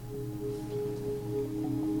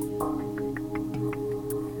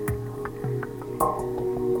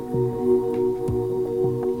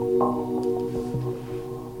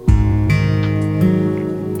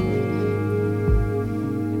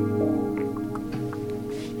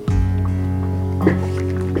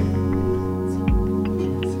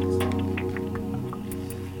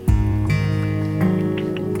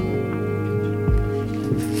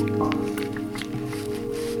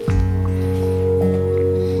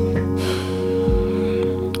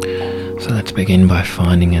Let's begin by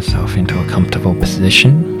finding yourself into a comfortable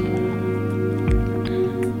position.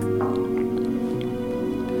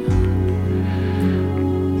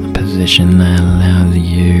 A position that allows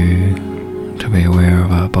you to be aware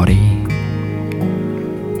of our body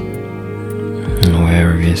and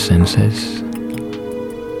aware of your senses.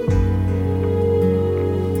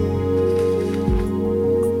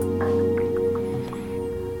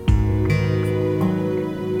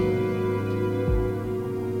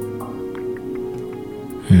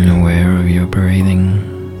 And aware of your breathing.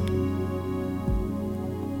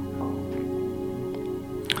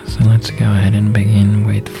 So let's go ahead and begin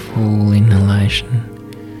with full inhalation,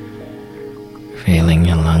 feeling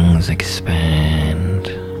your lungs expand,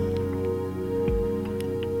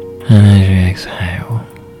 and as you exhale,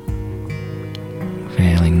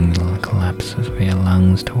 feeling the collapses of your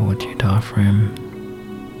lungs towards your diaphragm,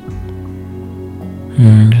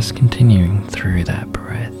 and just continuing through that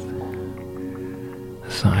breath.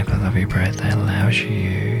 Cycle of your breath that allows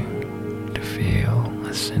you to feel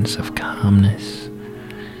a sense of calmness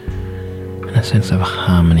and a sense of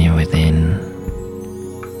harmony within.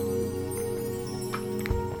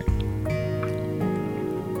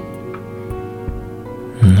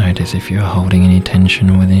 Notice if you're holding any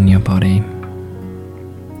tension within your body.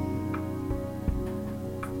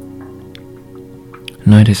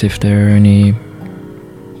 Notice if there are any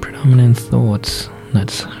predominant thoughts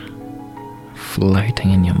that's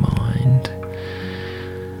floating in your mind,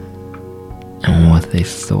 and what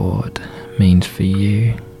this thought means for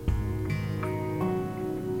you,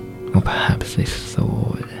 or perhaps this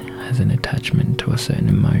thought has an attachment to a certain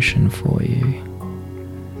emotion for you.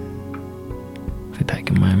 So take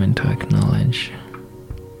a moment to acknowledge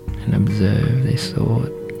and observe this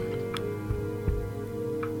thought.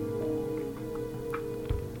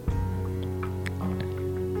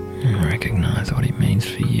 And recognize what it means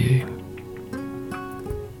for you.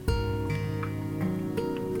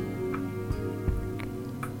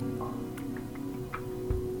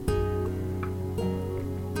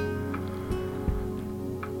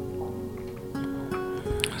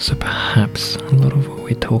 So perhaps a lot of what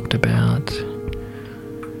we talked about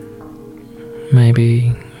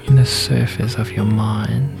maybe in the surface of your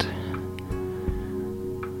mind.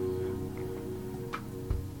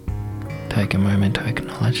 Take a moment to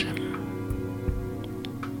acknowledge them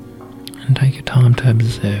and take your time to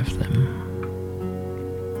observe them.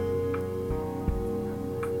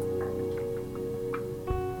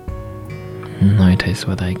 Notice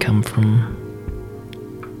where they come from.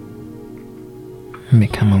 And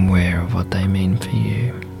become aware of what they mean for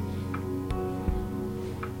you.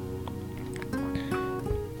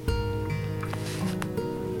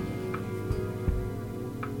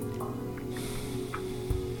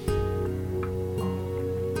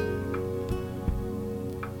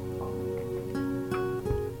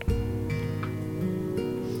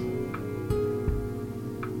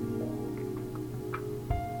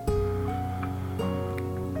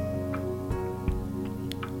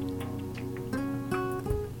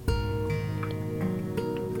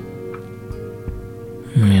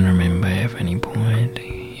 And remember, if at any point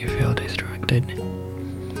you feel distracted,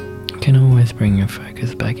 you can always bring your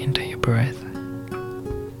focus back into your breath.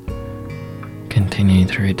 Continue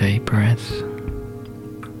through deep breaths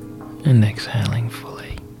and exhaling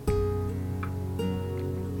fully.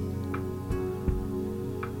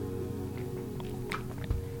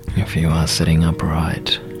 If you are sitting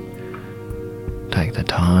upright, take the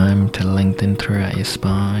time to lengthen throughout your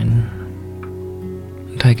spine.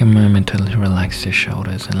 Take a moment to relax your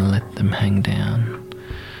shoulders and let them hang down,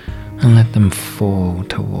 and let them fall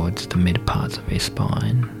towards the mid parts of your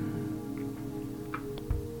spine.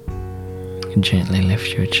 Gently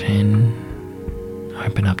lift your chin,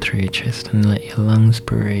 open up through your chest and let your lungs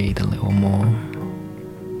breathe a little more.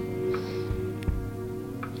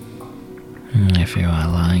 And if you are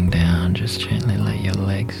lying down, just gently let your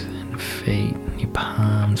legs and feet and your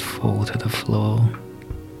palms fall to the floor.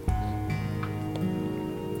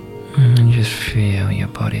 And just feel your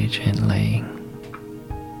body gently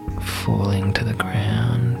falling to the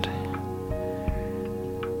ground,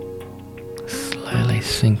 slowly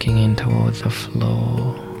sinking in towards the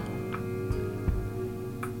floor.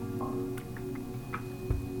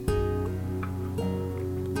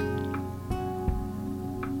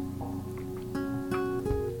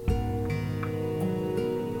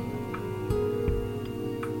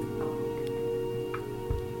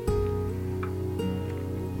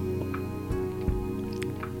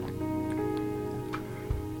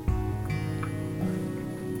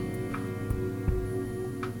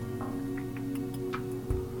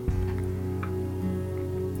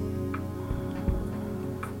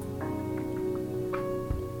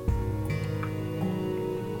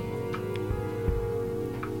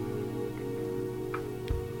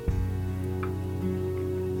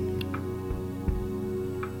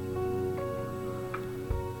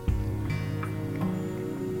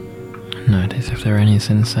 Notice if there are any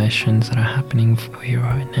sensations that are happening for you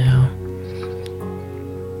right now.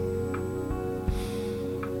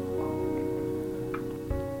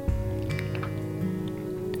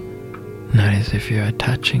 Notice if you're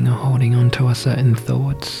attaching or holding on to a certain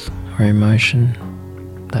thoughts or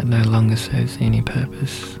emotion that no longer serves any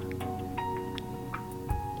purpose.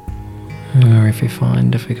 Or if you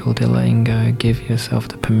find difficulty letting go, give yourself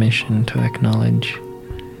the permission to acknowledge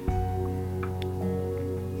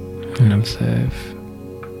and observe.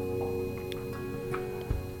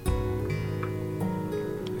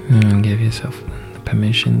 And give yourself the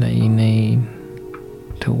permission that you need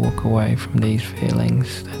to walk away from these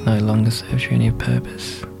feelings that no longer serves you any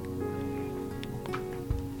purpose.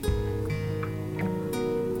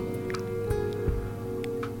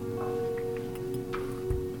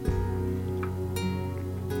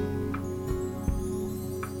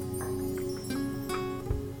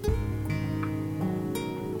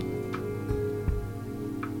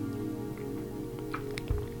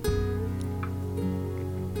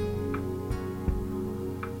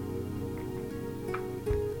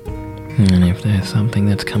 And if there's something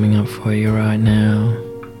that's coming up for you right now,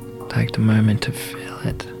 take the moment to feel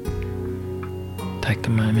it. Take the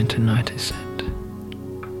moment to notice it.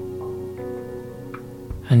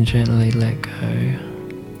 And gently let go.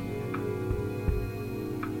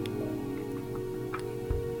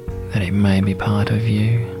 That it may be part of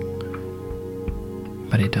you,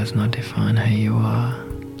 but it does not define who you are.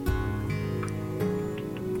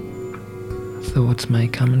 Thoughts may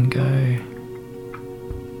come and go.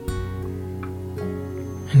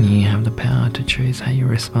 And you have the power to choose how you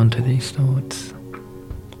respond to these thoughts.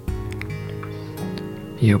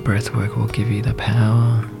 Your breathwork will give you the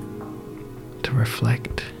power to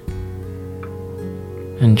reflect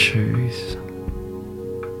and choose.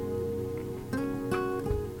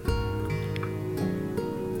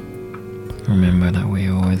 Remember that we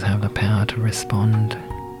always have the power to respond.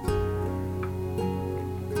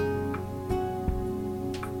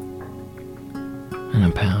 And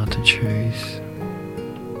the power to choose.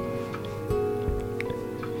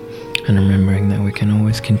 And remembering that we can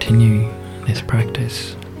always continue this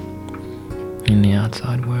practice in the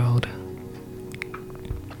outside world.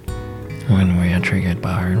 When we are triggered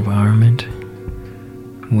by our environment,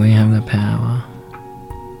 we have the power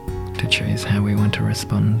to choose how we want to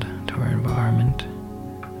respond to our environment.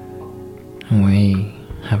 And we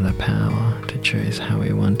have the power to choose how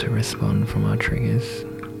we want to respond from our triggers.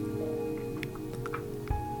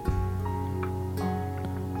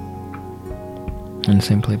 And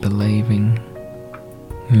simply believing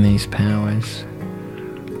in these powers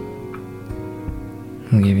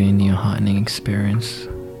will give you a new heightening experience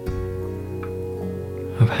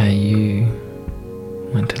of how you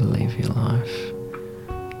want to live your life.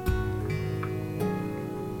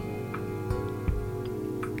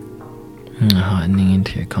 And a heightening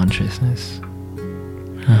into your consciousness,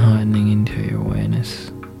 a heightening into your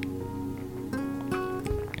awareness.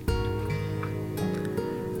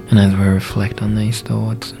 And as we reflect on these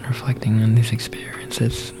thoughts and reflecting on these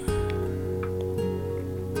experiences,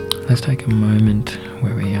 let's take a moment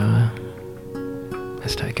where we are.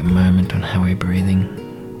 Let's take a moment on how we're breathing.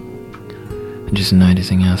 And just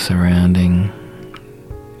noticing our surrounding,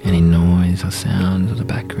 any noise or sounds of the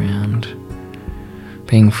background.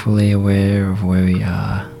 Being fully aware of where we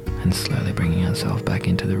are and slowly bringing ourselves back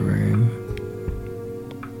into the room.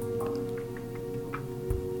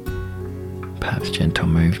 Perhaps gentle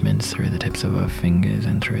movements through the tips of our fingers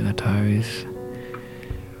and through the toes.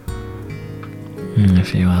 And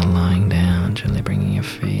if you are lying down, gently bringing your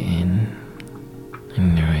feet in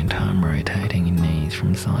your own time, rotating your knees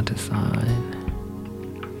from side to side.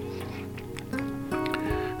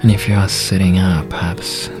 And if you are sitting up,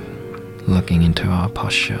 perhaps looking into our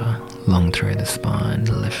posture, long through the spine,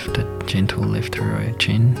 lift a gentle lift through our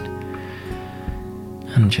chin.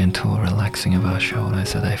 And gentle relaxing of our shoulders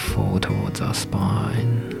so they fall towards our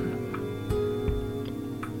spine.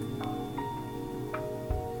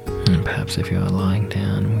 And perhaps if you are lying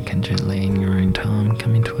down, we can gently in your own time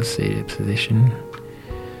come into a seated position,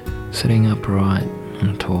 sitting upright in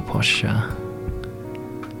a tall posture.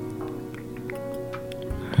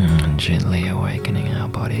 And gently awakening our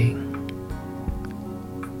body.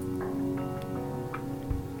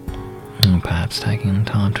 And perhaps taking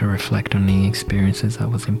time to reflect on the experiences that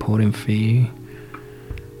was important for you.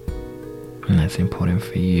 And that's important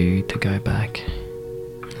for you to go back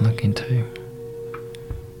and look into.